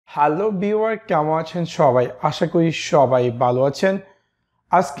Hello viewer, কেমন আছেন সবাই? আশা করি সবাই ভালো আছেন।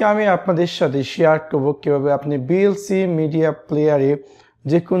 আজকে আমি আপনাদের সাথে শেয়ার করব কিভাবে আপনি VLC মিডিয়া প্লেয়ারে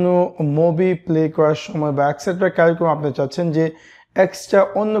যে কোনো মুভি প্লে করার সময় বা এক্সেট্রা কারিকুলাম আপনি চাচ্ছেন যে এক্সট্রা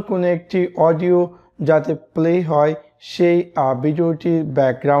অন্য কোনো একটি অডিও যাতে প্লে হয় সেই ভিডিওটির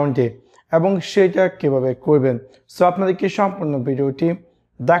ব্যাকগ্রাউন্ডে, এবং সেটা কিভাবে করবেন। সো আপনাদেরকে সম্পূর্ণ ভিডিওটি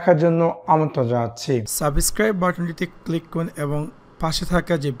দেখার জন্য আমন্ত্রণ জানাচ্ছি। সাবস্ক্রাইব বাটনটিতে ক্লিক করুন এবং পাশে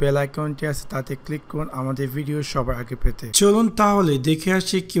থাকা যে বেল আইকনটি আছে তাতে ক্লিক করুন আমাদের ভিডিও সবার আগে পেতে। চলুন তাহলে দেখে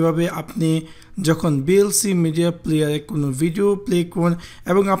আসি কিভাবে আপনি যখন VLC মিডিয়া প্লেয়ারে কোনো ভিডিও প্লে করুন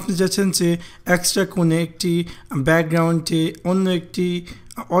এবং আপনি চাচ্ছেন যে এক্সট্রা কোনো একটি ব্যাকগ্রাউন্ডে অন্য একটি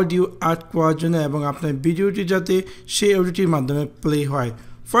অডিও অ্যাড করার জন্য এবং আপনার ভিডিওটি যাতে সেই অডিওটির মাধ্যমে প্লে হয়।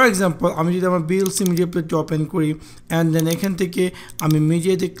 ফর এক্সাম্পল, আমি যদি আমার VLC মিডিয়া প্লেয়ারটি ওপেন করি অ্যান্ড দেন এখান থেকে আমি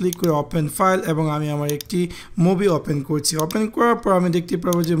মিডিয়াতে ক্লিক করে ওপেন ফাইল এবং আমি আমার একটি মুভি ওপেন করছি। ওপেন করার পর আমি দেখতে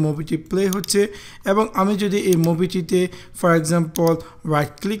পাবো যে মুভিটি প্লে হচ্ছে, এবং আমি যদি এই মুভিটিতে ফর এক্সাম্পল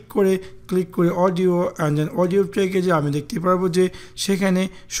রাইট ক্লিক করে অডিও অ্যান্ড দেন অডিও ট্র্যাকে যে আমি দেখতে পারবো যে সেখানে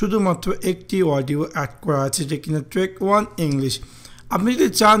শুধুমাত্র একটি অডিও অ্যাড করা আছে, যে কিনা ট্র্যাক 1 ইংলিশ। আপনি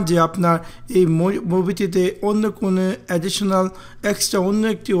যদি চান যে আপনার এই মুভিটিতে অন্য কোনো অ্যাডিশনাল এক্সট্রা অন্য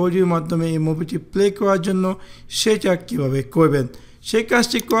একটি অডিওর মাধ্যমে এই মুভিটি প্লে করার জন্য সেটা কীভাবে করবেন, সেই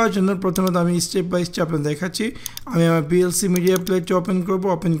কাজটি করার জন্য প্রথমত আমি স্টেপ বাই স্টেপ আপনার দেখাচ্ছি। আমি আমার VLC মিডিয়া প্লেয়ারটি ওপেন করব।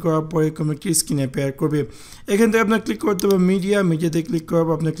 ওপেন করার পরে কোনো একটি স্ক্রিনে অ্যাপিয়ার করবে। এখান থেকে আপনার ক্লিক করতে হবে মিডিয়াতে ক্লিক করার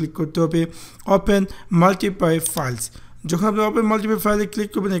পর আপনার ক্লিক করতে হবে ওপেন মাল্টিপ্লাই ফাইলস। যখন আপনি ওপেন মাল্টিপ্লাই ফাইলে ক্লিক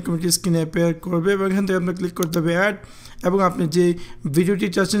করবেন এই কমিটি স্ক্রিনে অ্যাপিয়ার করবে, এবং এখান থেকে আপনার ক্লিক করতে হবে অ্যাড, এবং আপনি যে ভিডিওটি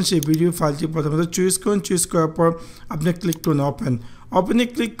চাচ্ছেন সেই ভিডিও ফাইলটি প্রথমত চুজ করুন। চুজ করার পর আপনি ক্লিক করুন ওপেনে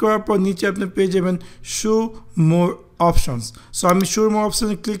ক্লিক করার পর নিচে আপনি পেয়ে যাবেন শো মোর অপশনস। সো আমি শো মোর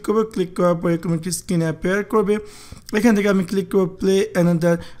অপশনে ক্লিক করবো। ক্লিক করার পর এরকম একটি স্ক্রিনে অ্যাপিয়ার করবে। এখান থেকে আমি ক্লিক করবো play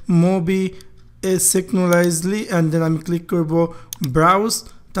another movie সিনক্রোনাইজলি, and then আমি ক্লিক করব ব্রাউজ।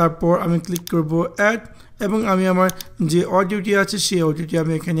 তারপর আমি ক্লিক করব অ্যাড, এবং আমি আমার যে অডিওটি আছে সেই অডিওটি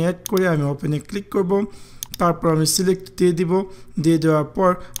আমি এখানে অ্যাড করে আমি ওপেনে ক্লিক করব। তারপর আমি সিলেক্ট দিয়ে দিব। দিয়ে দেওয়ার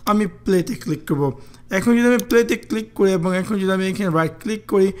পর আমি প্লেতে ক্লিক করব। এখন যদি আমি প্লেতে ক্লিক করি এবং এখন যদি আমি এখানে রাইট ক্লিক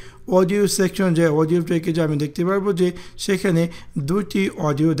করি অডিও সেকশন যে অডিও ট্র্যাকে যে আমি দেখতে পারবো যে সেখানে দুটি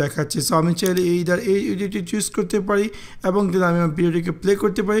অডিও দেখাচ্ছে। সো আমি চাইলে এই অডিওটি চুজ করতে পারি এবং then আমি আমার ভিডিওটিকে প্লে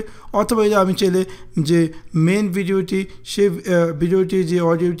করতে পারি, অথবা আমি চাইলে যে মেন ভিডিওটি সেই ভিডিওটির যে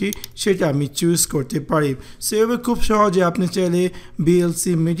অডিওটি সেটা আমি চুজ করতে পারি। সেভাবে খুব সহজে আপনি চাইলে VLC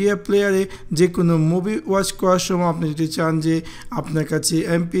মিডিয়া প্লেয়ারে যে কোনো মুভি ওয়াচ করার সময় আপনি যদি চান যে আপনার কাছে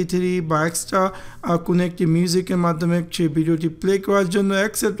MP3 বা এক্সট্রা কোনো একটি মিউজিকের মাধ্যমে সেই ভিডিওটি প্লে করার জন্য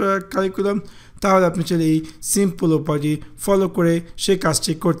এক্সেট্রা কারিকুলাম, তাহলে আপনি চাইলে এই সিম্পল উপায়টি ফলো করে সেই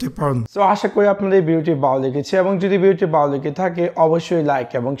কাজটি করতে পারেন। তো আশা করি আপনাদের এই ভিডিওটি ভালো লেগেছে, এবং যদি ভিডিওটি ভালো লেগে থাকে অবশ্যই লাইক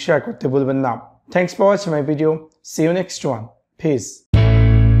এবং শেয়ার করতে ভুলবেন না। Thanks for watching my video. C you next one. Piece.